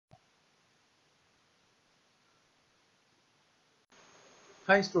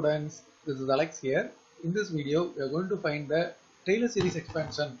Hi students, this is Alex here. In this video, we are going to find the Taylor series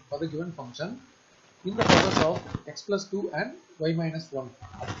expansion for the given function in the powers of x plus 2 and y minus 1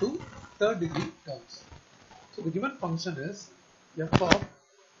 up to third degree terms. So the given function is f of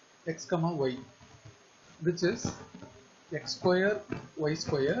x comma y, which is x square y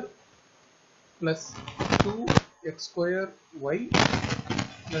square plus 2x square y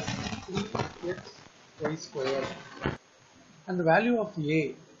plus 3x y square. And the value of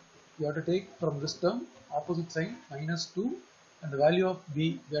a we have to take from this term opposite sign minus 2, and the value of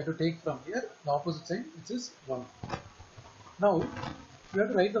b we have to take from here the opposite sign, which is 1. Now we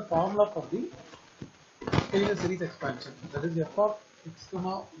have to write the formula for the Taylor series expansion, that is f of x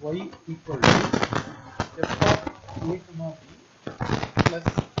comma y equal to f of a comma b plus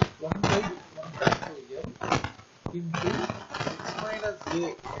 1 by 1 factorial into x minus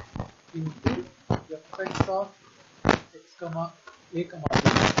a into fx of x comma a comma b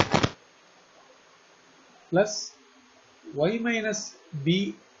plus y minus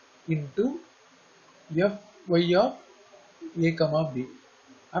b into fy of a comma b.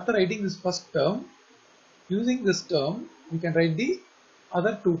 After writing this first term, using this term we can write the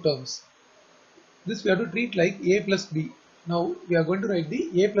other two terms. This we have to treat like a plus b. Now we are going to write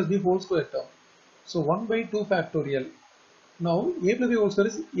the a plus b whole square term. So 1 by 2 factorial. Now a plus b whole square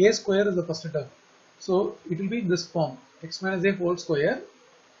is a square is the first term. So it will be in this form, x minus a whole square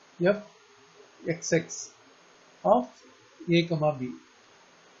f xx of a comma b,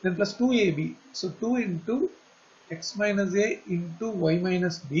 then plus 2ab. So 2 into x minus a into y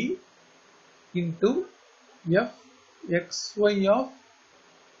minus b into f xy of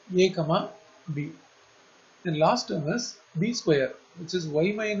a comma b. Then last term is b square, which is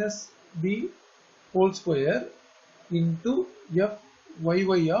y minus b whole square into f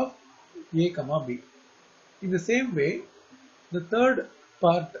yy of a comma b. In the same way, the third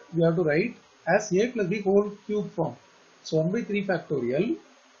part we have to write as a plus b whole cube form. So 1 by 3 factorial.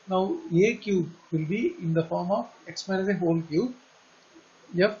 Now a cube will be in the form of x minus a whole cube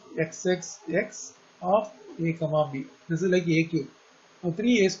f xx of a comma b. This is like a cube. Now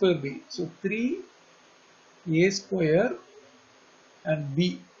 3a square b. So 3a square and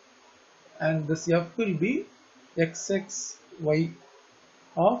b, and this f will be xxy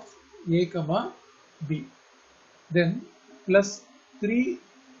of a comma b. Then plus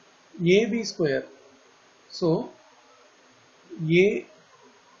 3ab square. So a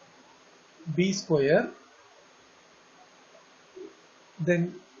b square,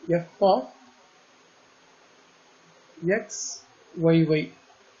 then f of x y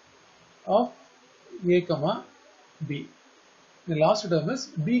of a comma b. The last term is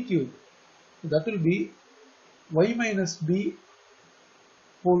b cube. So that will be y minus b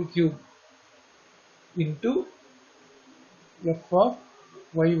whole cube into f of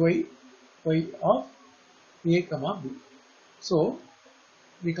y of a comma b. So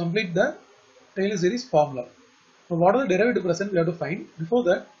we complete the Taylor series formula. Now what are the derivative present we have to find. Before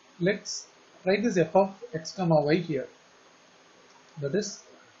that, let's write this f of x comma y here. That is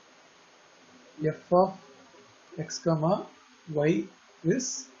f of x comma y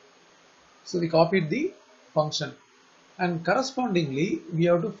is, so we copied the function, and correspondingly we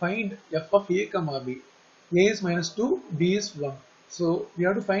have to find f of a comma b. A is minus 2, b is 1. So we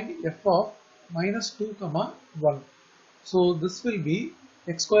have to find f of minus 2 comma 1. So this will be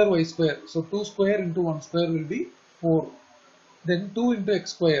x square y square. So 2 square into 1 square will be 4. Then 2 into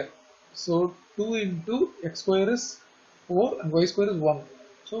x square. So 2 into x square is 4 and y square is 1.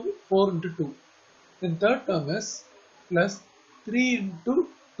 So 4 into 2. Then third term is plus 3 into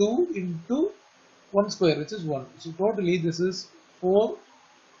 2 into 1 square, which is 1. So totally this is 4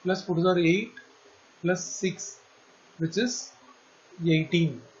 plus 4 are 8 plus 6, which is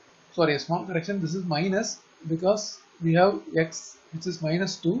 18. Sorry, a small correction. This is minus because we have x, which is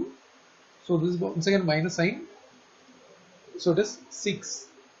minus 2. So this is once again minus sign. So it is 6.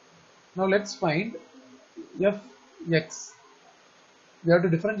 Now let's find fx. We have to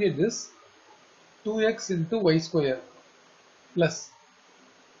differentiate this 2x into y square plus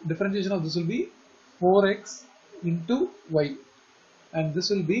differentiation of this will be 4x into y, and this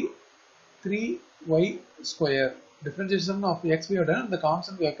will be 3y square. Differentiation of x we have done, and the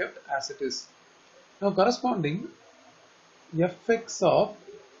constant we have kept as it is. Now corresponding fx of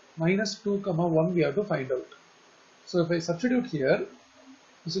minus 2 comma 1 we have to find out. So if I substitute here,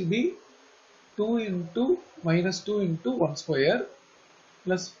 this will be 2 into minus 2 into 1 square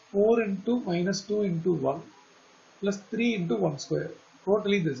plus 4 into minus 2 into 1 plus 3 into 1 square.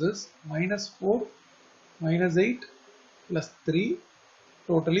 Totally this is minus 4 minus 8 plus 3,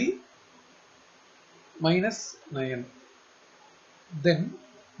 totally minus 9. Then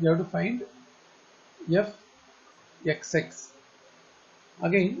we have to find fxx.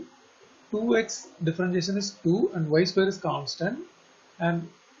 Again, 2x differentiation is 2 and y square is constant, and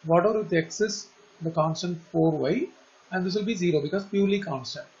whatever with x is the constant 4y, and this will be 0 because purely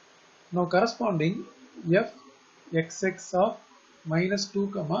constant. Now corresponding fxx of minus 2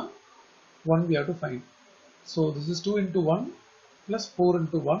 comma 1 we have to find. So this is 2 into 1 plus 4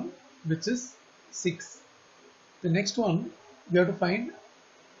 into 1, which is 6. The next one we have to find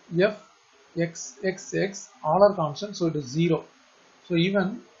fxx, all are constant, so it is 0. So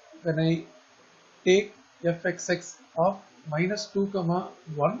even when I take fxx of minus 2 comma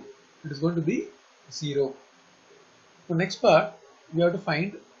 1, it is going to be 0. So next part we have to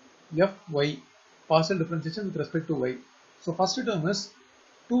find fy, partial differentiation with respect to y. So first term is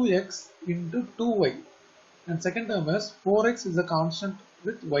 2x into 2y, and second term is 4x is a constant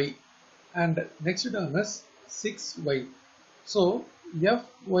with y, and next term is 6y. So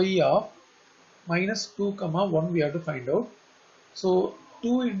fy of minus 2 comma 1 we have to find out. So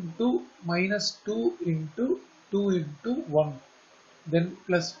 2 into minus 2 into 2 into 1, then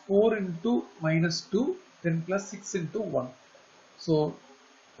plus 4 into minus 2, then plus 6 into 1. So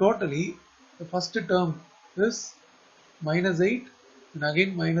totally the first term is minus 8 and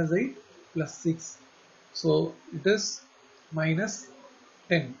again minus 8 plus 6. So it is minus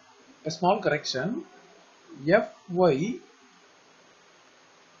 10. A small correction, fy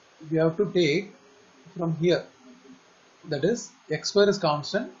we have to take from here, that is x square is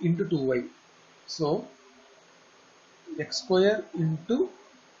constant into 2y. So x square into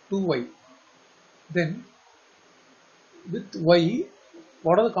 2y. Then with y,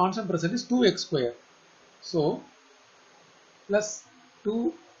 what are the constant present is 2x square. So plus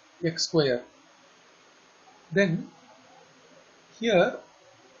 2x square. Then here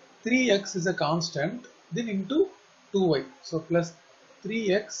 3x is a constant, then into 2y. So plus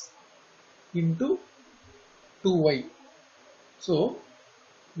 3x into 2y. So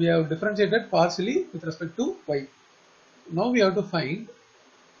we have differentiated partially with respect to y. Now we have to find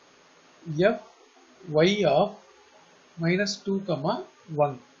fy of minus 2 comma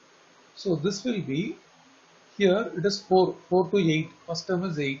 1. So this will be, here it is 4 to 8, first term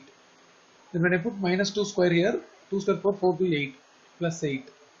is 8. Then when I put minus 2 square here, 2 square 4 to 8 plus 8.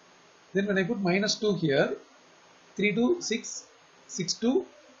 Then when I put minus 2 here, 3 to 6, 6 to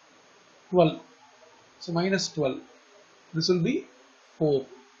 12. So minus 12. This will be 4.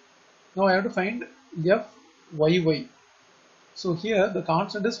 Now I have to find fyy. So here the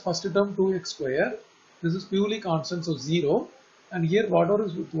constant is first term 2x square. This is purely constant, so 0. And here whatever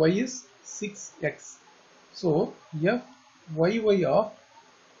is with y is 6x. So fyy of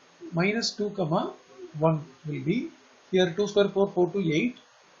minus 2 comma 1 will be, here 2 square 4 to 8.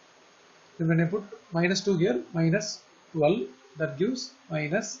 Then when I put minus 2 here, minus 12, that gives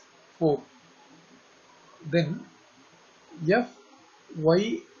minus 4. Then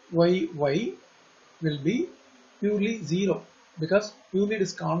fyy will be purely 0 because purely it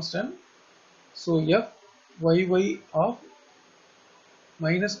is constant. So fyy of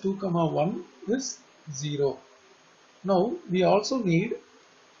minus 2 comma 1 is 0. Now we also need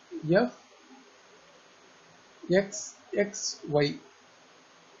fxy,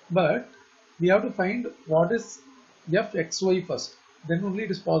 but we have to find what is fxy first, then only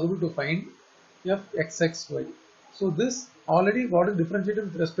it is possible to find fxxy. So this already what is differentiated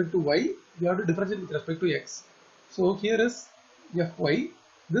with respect to y, we have to differentiate with respect to x. So here is fy,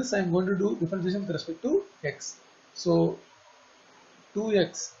 this I am going to do differentiation with respect to x. So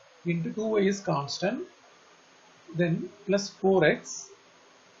 2x into 2y is constant, then plus 4x,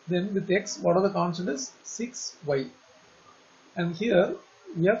 then with x what are the constant is 6y, and here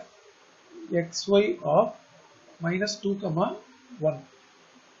fxy of minus 2 comma 1.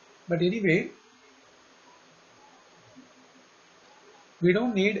 But anyway, we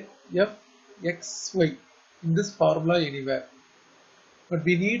don't need fxy in this formula anywhere, but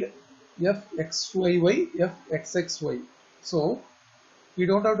we need fxyy, fxxy. So we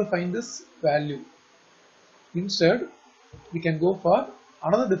don't have to find this value. Instead, we can go for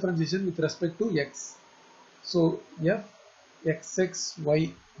another differentiation with respect to x. So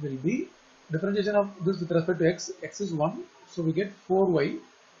fxxy will be differentiation of this with respect to x. X is 1, so we get 4y.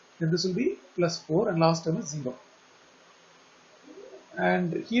 Then this will be plus 4, and last term is 0.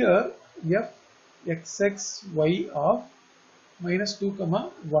 And here fxxy of minus 2 comma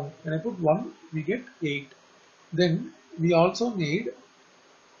 1. When I put 1, we get 8. Then we also need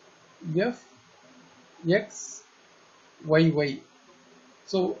fxyy.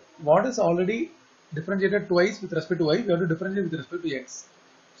 So what is already differentiated twice with respect to y, we have to differentiate with respect to x.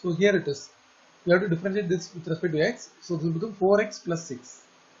 So here it is we have to differentiate this with respect to x. So this will become 4x plus 6.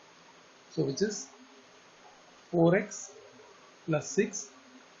 So which is 4x plus 6.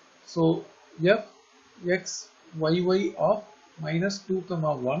 So f x y of minus 2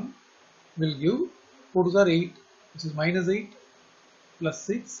 comma 1 will give 4 to the 8, which is minus 8 plus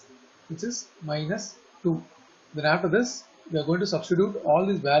 6, which is minus 2. Then after this, we are going to substitute all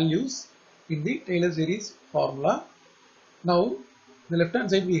these values in the Taylor series formula. Now, the left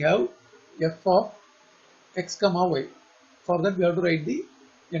hand side we have f of x comma y. For that we have to write the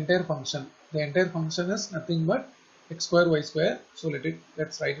entire function. The entire function is nothing but x square y square. So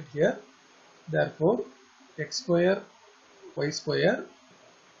let's write it here. Therefore, x square y square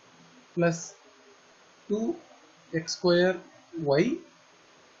plus 2x square y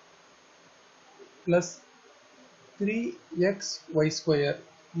plus 3x y square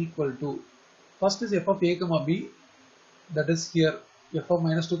equal to, first is f of a comma b, that is here f of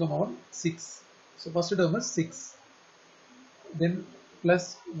minus 2 comma 1, 6. So first term is 6. Then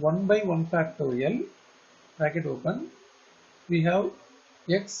plus 1 by 1 factorial, bracket open, we have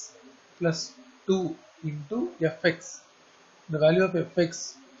x plus 2 into fx. The value of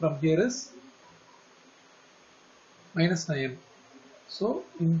fx from here is minus 9. So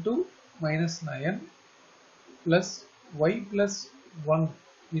into minus 9 plus y plus 1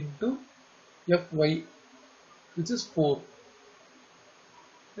 into fy, which is 4.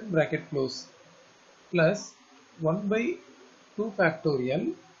 Then bracket close, plus 1 by 2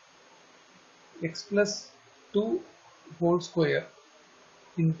 factorial x plus 2 whole square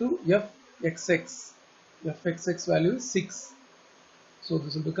into fxx. Fxx value is 6. So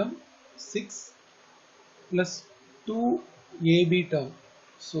this will become 6 plus 2 ab term.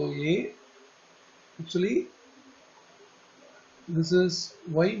 So a, actually this is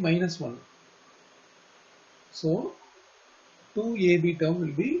y minus 1. So 2ab term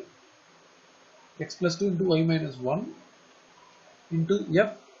will be x plus 2 into y minus 1 into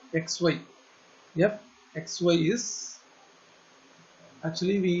fxy. Fxy is,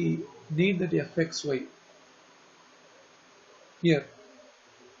 actually we need that fxy here,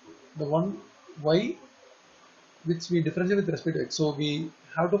 the one y which we differentiate with respect to x. So we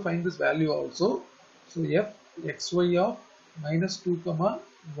have to find this value also. So fxy of minus 2 comma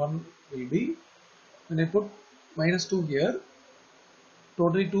 1 will be, when I put minus 2 here,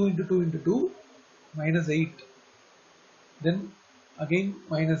 totally 2 into 2 into 2, minus 8. Then again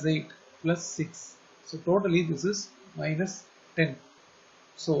minus 8 plus 6. So totally this is minus 10.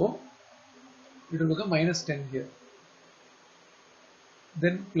 So it will become minus 10 here.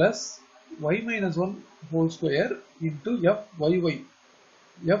 Then plus y minus 1 whole square into fyy.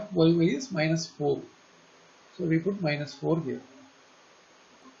 Fyy is minus 4. So we put minus 4 here.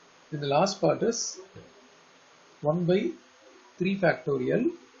 Then the last part is 1 by 3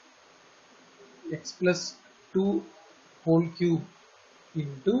 factorial x plus 2 whole cube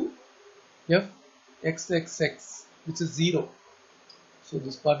into fxxx, which is 0. So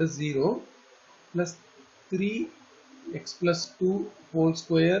this part is 0 plus 3x plus 2 whole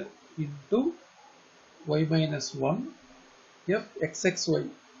square into y minus 1 fxxy,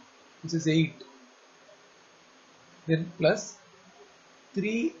 which is 8. Then plus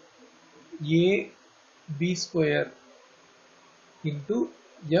 3ab square into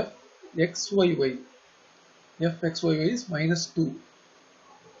fxyy. Fxyy is minus 2.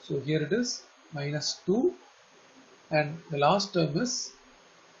 So here it is minus 2, and the last term is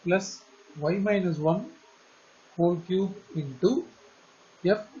plus y minus 1 whole cube into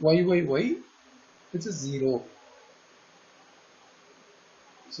fyy, which is 0.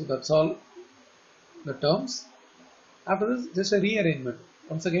 So that's all the terms. After this, just a rearrangement.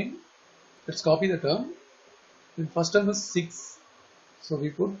 Once again, let's copy the term. Then first term is 6. So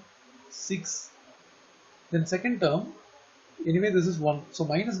we put 6. Then second term, anyway this is 1. So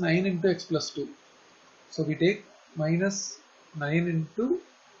minus 9 into x plus 2. So we take minus 9 into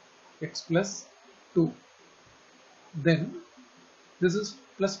x plus 2. Then this is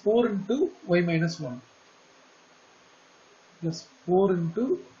plus 4 into y minus 1. Plus 4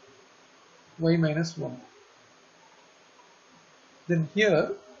 into y minus 1. Then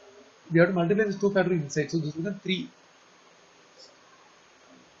here we have to multiply this 2 factorial inside. So this will become 3.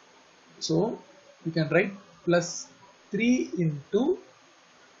 So we can write plus 3 into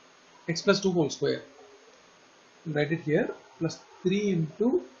x plus 2 whole square. We'll write it here, plus 3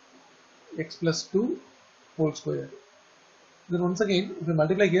 into x plus 2 whole square. Then once again, if we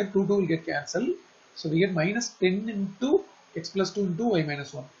multiply here, 2 will get cancelled. So we get minus 10 into x plus 2 into y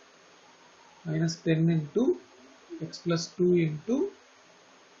minus 1. Minus 10 into x plus 2 into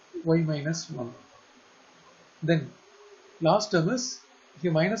y minus 1. Then last term is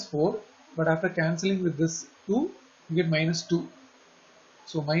here minus 4. but after cancelling with this 2, you get minus 2.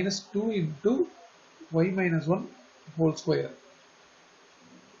 So minus 2 into y minus 1 whole square.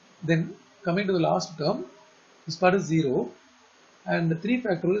 Then coming to the last term, this part is 0 and 3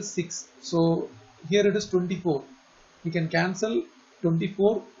 factorial is 6. So here it is 24. We can cancel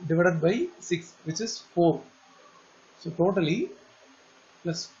 24 divided by 6, which is 4. So totally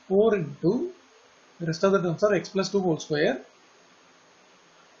plus 4 into, the rest of the terms are x plus 2 whole square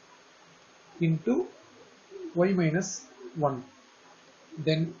into y minus 1.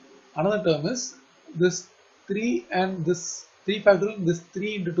 Then another term is this 3 and this 3 factorial, this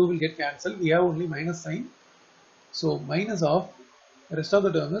 3 into 2 will get cancelled. We have only minus sign. So minus of, the rest of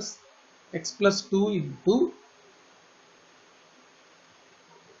the term is x plus 2 into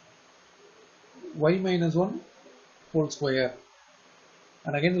y minus 1 whole square.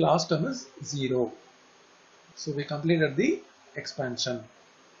 And again the last term is 0. So we completed the expansion.